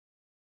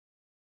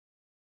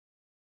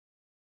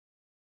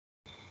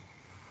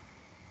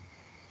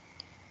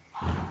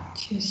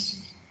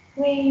Just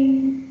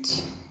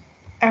wait.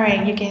 All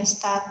right, you can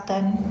start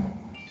then.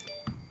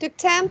 Duc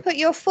Tan, put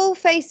your full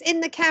face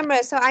in the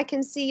camera so I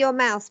can see your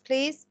mouth,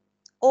 please.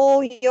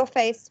 All your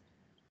face.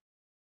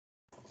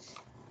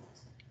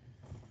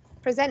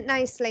 Present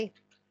nicely.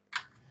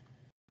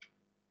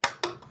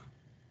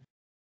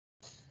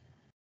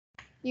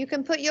 You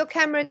can put your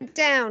camera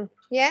down,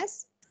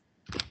 yes?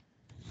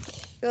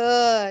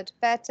 Good,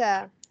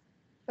 better.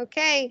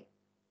 Okay.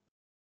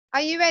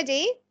 Are you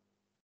ready?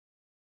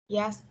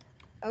 Yes.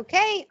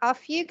 Okay,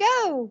 off you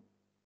go.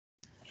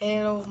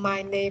 Hello,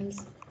 my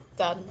name's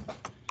Tan,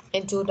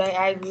 and today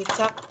I will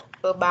talk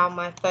about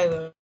my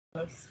favorite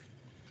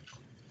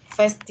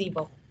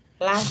festival,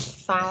 Last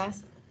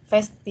Fast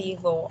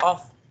Festival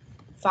of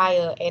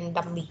Fire and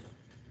Dummy.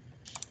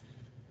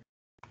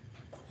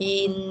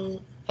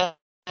 In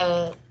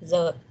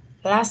the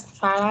Last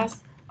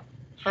Fast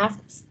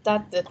have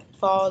started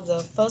for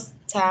the first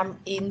time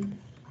in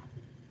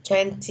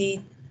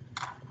 20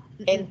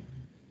 and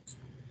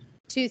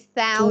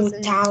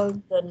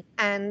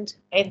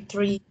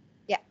 2003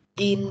 yeah.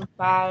 in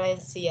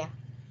Valencia,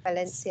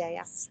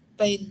 yeah.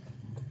 Spain.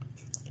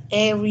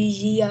 Every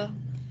year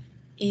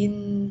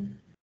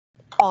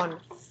on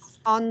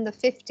the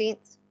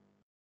 15th.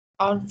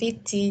 On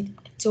 15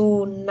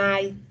 to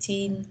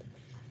 19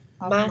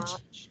 March,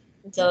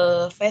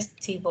 the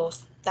festival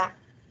starts.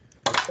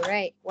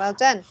 Great, well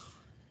done.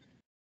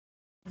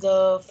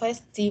 The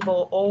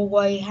festival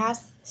always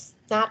has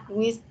start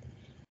with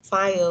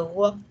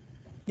firework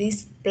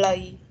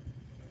display.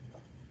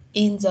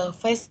 In the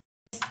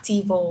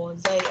festival,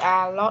 there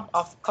are a lot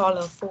of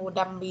colorful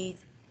dummies.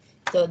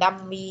 The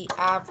dummies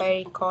are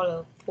very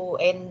colorful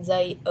and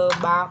they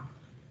about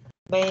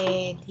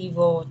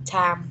medieval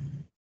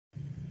time.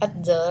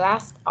 At the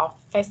last of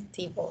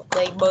festival,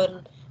 they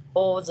burn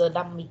all the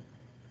dummy.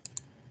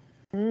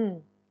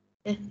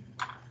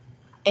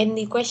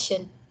 Any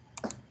question?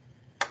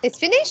 It's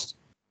finished?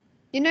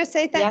 You know,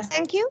 say Yes.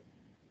 Thank you.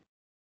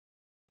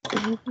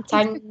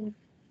 Thank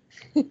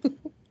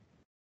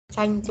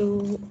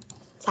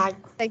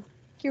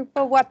you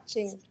for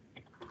watching.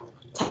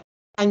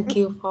 Thank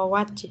you for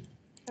watching.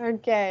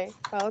 Okay,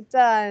 well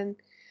done.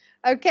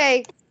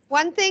 Okay,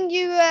 one thing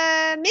you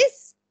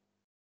miss.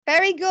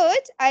 Very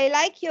good. I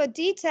like your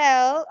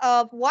detail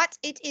of what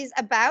it is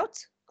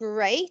about.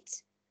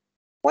 Great.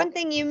 One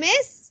thing you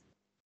miss.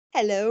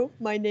 Hello,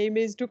 my name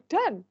is Duc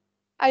Tan.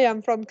 I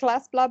am from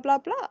class blah, blah,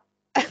 blah.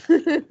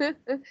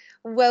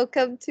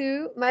 Welcome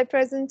to my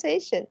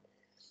presentation.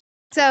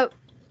 So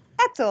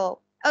that's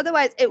all.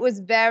 Otherwise, it was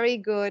very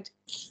good.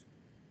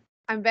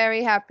 I'm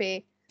very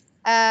happy.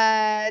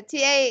 TA,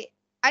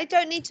 I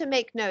don't need to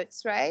make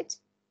notes, right?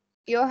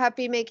 You're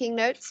happy making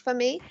notes for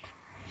me?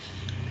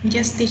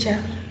 Yes,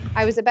 teacher.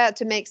 I was about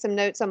to make some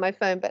notes on my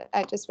phone, but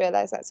I just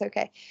realized that's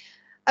okay.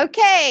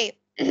 Okay,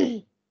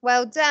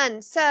 well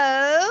done. So,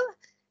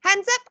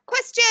 hands up,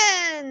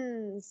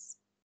 questions.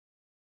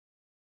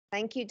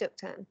 Thank you, Duc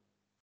Tan.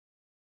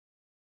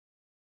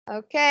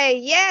 Okay,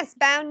 yes,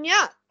 Bao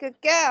Nhok, good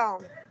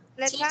girl.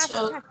 Let's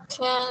Teacher,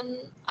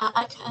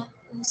 I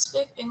can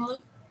speak English?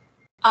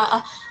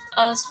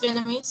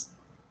 Vietnamese.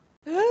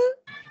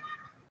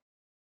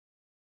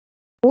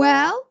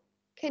 Well,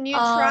 can you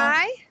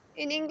try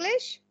in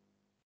English?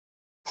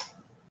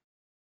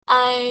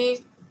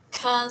 I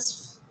can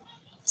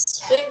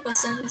speak the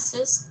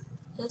sentences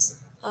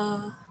is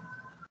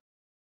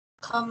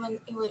common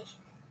English.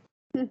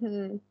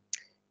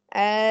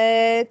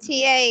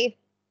 TA.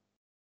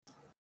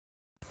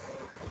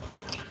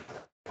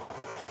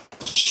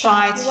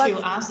 Try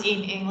to ask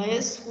in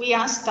English. We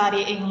are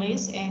studying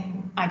English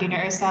and I do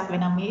not accept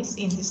Vietnamese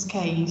in this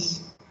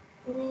case.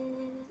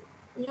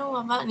 Nhưng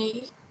mà bạn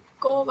ấy,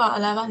 cô bảo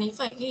là bạn ấy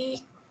phải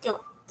ghi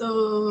kiểu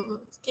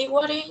từ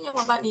keyword ấy, nhưng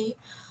mà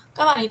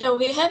các bạn ấy đều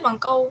ghi hết bằng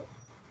câu.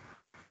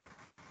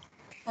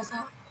 Là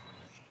sao?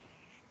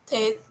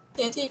 Thế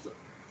thì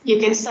you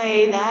can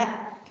say that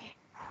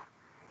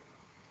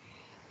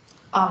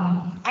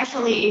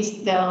actually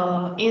it's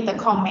the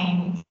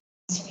comment,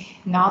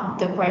 not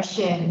the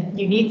question.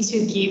 You need to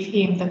give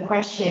him the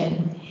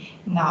question,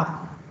 not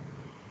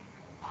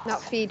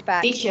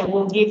feedback. Teacher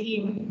will give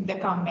him the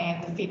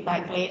comment, the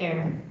feedback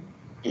later.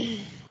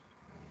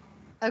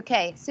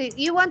 Okay, so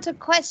you want a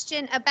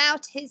question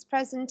about his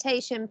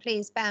presentation,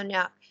 please, Bao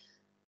Nhok.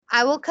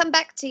 I will come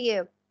back to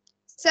you.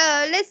 So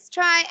let's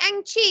try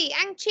Anh Chi.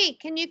 Anh Chi,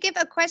 can you give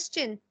a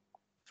question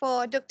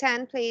for Duc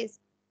Tan, please?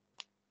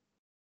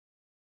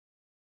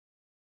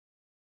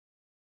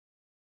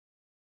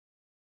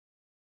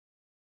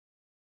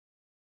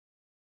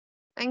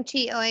 Anh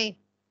Chi ơi.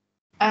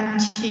 Anh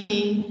Chi.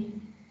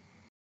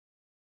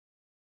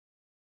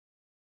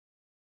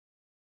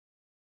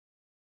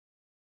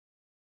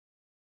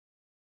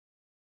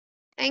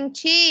 Anh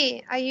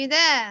Chi, are you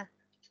there?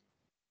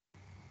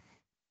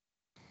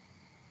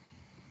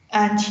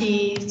 Anh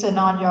Chi, turn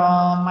on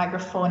your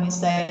microphone and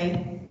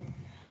say.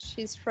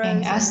 She's frozen.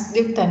 And ask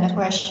Duc Tan a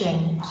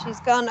question. She's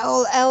gone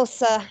all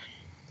Elsa.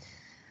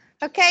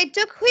 Okay,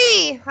 Duc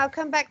Huy, I'll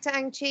come back to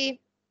Anh Chi.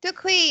 Duc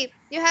Huy,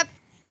 you have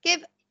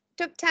give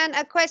Duk Tan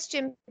a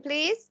question,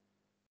 please.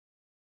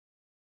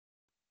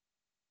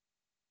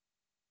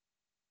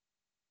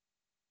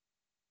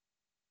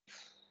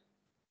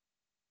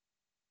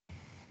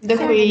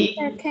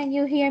 Can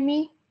you hear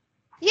me?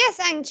 Yes,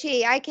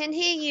 Angchi, I can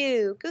hear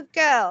you. Good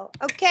girl.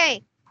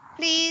 Okay,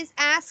 please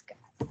ask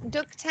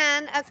Duk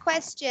Tan a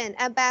question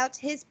about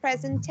his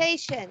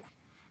presentation.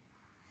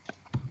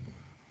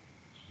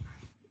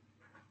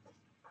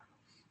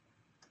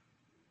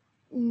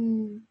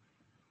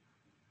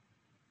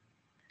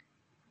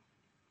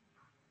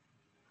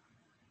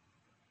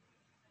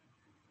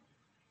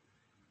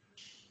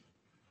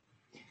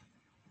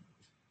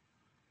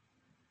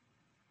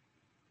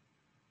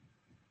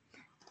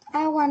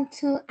 I want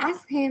to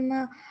ask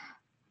him,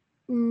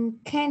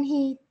 can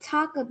he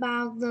talk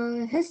about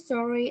the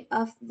history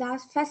of that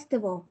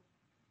festival?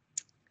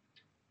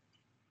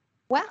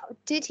 Well,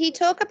 did he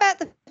talk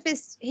about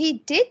he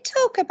did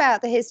talk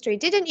about the history,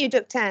 didn't you,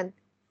 Duk Tan?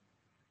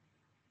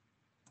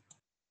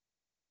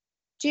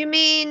 Do you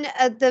mean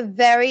the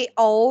very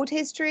old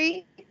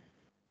history?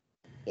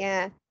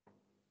 Yeah.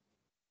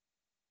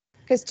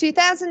 Because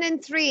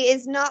 2003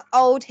 is not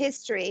old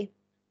history.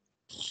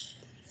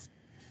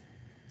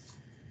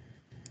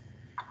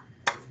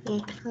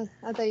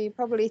 Although you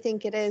probably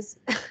think it is.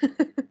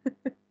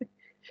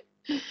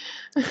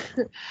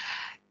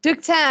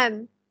 Duk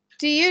Tan,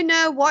 do you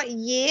know what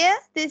year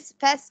this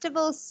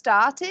festival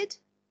started?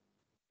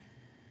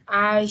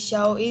 I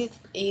show it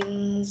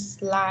in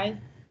slide.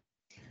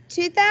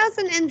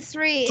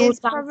 2003 is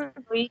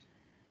probably...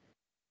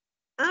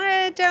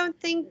 I don't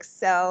think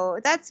so.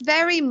 That's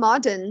very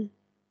modern.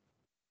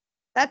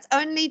 That's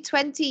only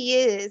 20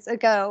 years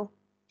ago.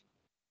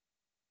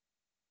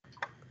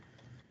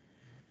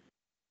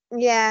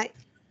 Yeah,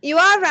 you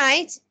are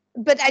right,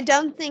 but I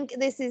don't think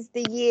this is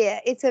the year.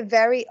 It's a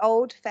very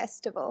old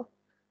festival.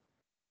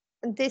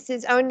 And this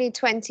is only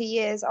 20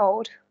 years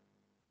old.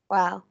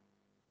 Wow.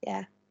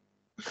 Yeah.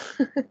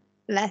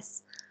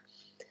 Less.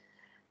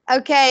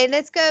 Okay,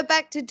 let's go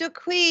back to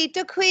Duk Hui.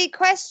 Duk Hui,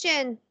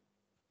 question.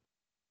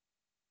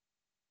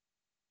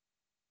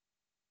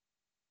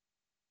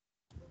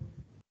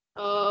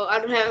 I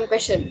don't have a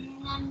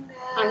question.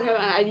 I don't have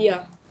an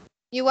idea.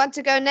 You want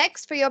to go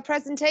next for your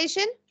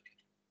presentation?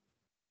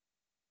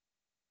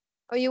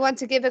 Or you want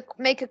to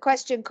make a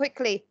question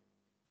quickly?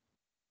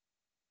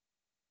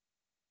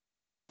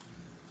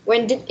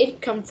 When did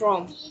it come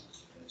from?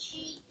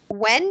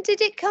 When did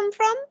it come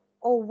from?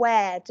 Or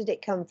where did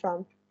it come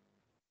from?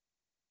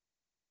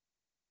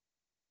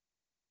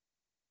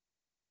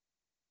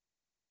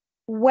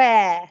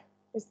 Where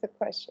is the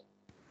question?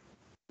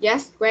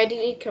 Yes, where did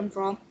it come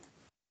from?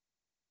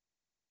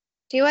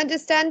 Do you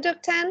understand,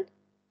 Duk Tan?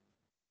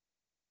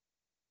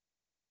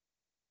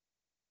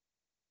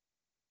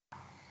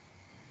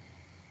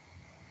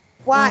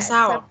 Why?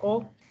 Sao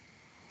cô?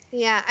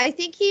 Yeah, I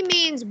think he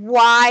means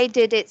why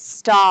did it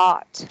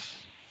start?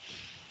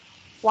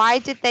 Why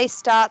did they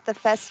start the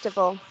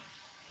festival?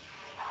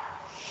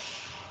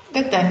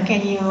 Duk Tan,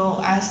 can you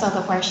answer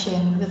the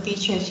question the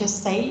teacher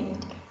just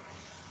said?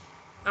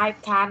 I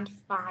can't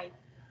find.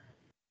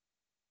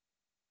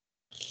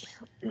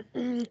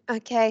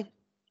 Okay.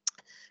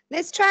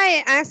 Let's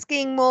try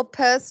asking more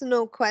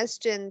personal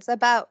questions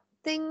about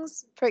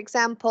things. For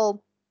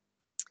example,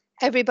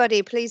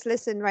 everybody, please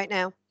listen right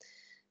now.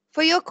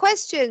 For your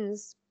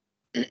questions,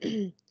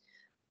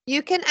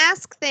 you can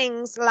ask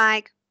things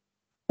like,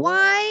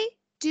 why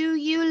do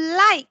you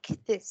like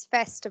this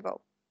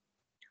festival?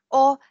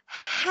 Or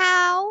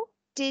how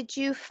did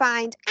you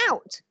find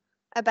out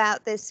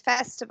about this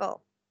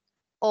festival?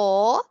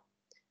 Or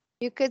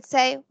you could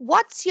say,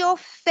 what's your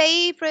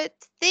favorite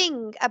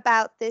thing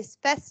about this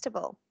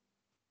festival?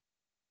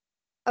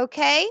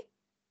 Okay?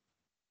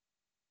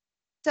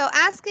 So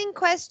asking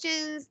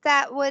questions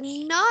that were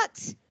not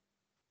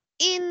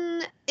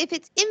if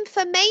it's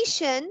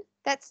information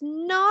that's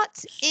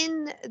not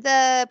in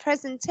the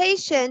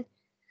presentation,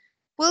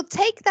 will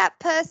take that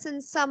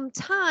person some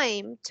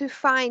time to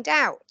find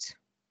out.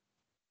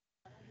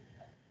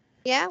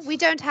 Yeah, we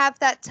don't have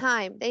that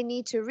time. They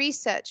need to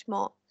research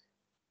more.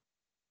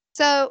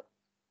 So,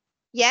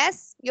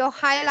 yes, you're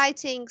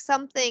highlighting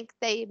something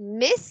they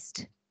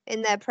missed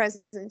in their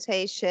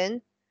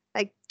presentation.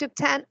 Like, Duk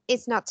Tan,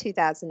 it's not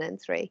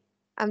 2003.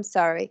 I'm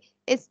sorry.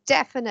 It's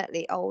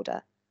definitely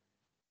older.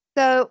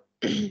 So,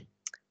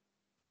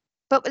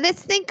 but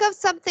let's think of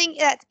something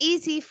that's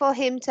easy for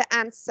him to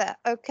answer,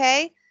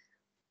 okay?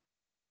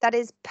 That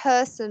is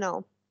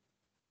personal.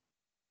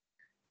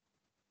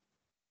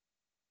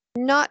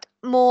 Not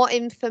more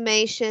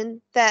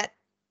information that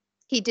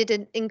he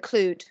didn't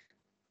include.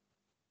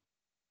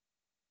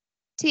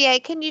 TA,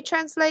 can you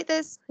translate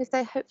this?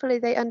 Hopefully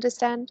they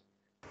understand.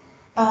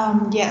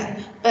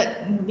 Yeah,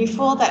 but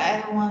before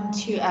that, I want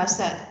to ask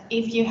that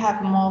if you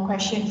have more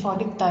questions for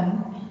Duk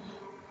Tan.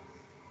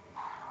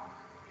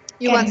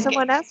 You want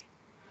someone else?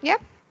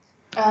 Yep.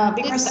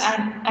 Because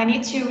I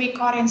need to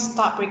record and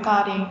stop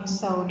recording.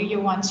 So do you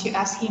want to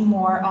ask him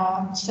more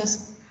or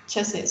just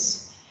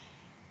this?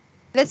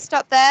 Let's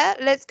stop there.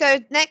 Let's go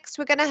next.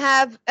 We're going to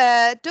have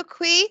Duk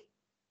Hui.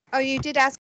 Oh, you did ask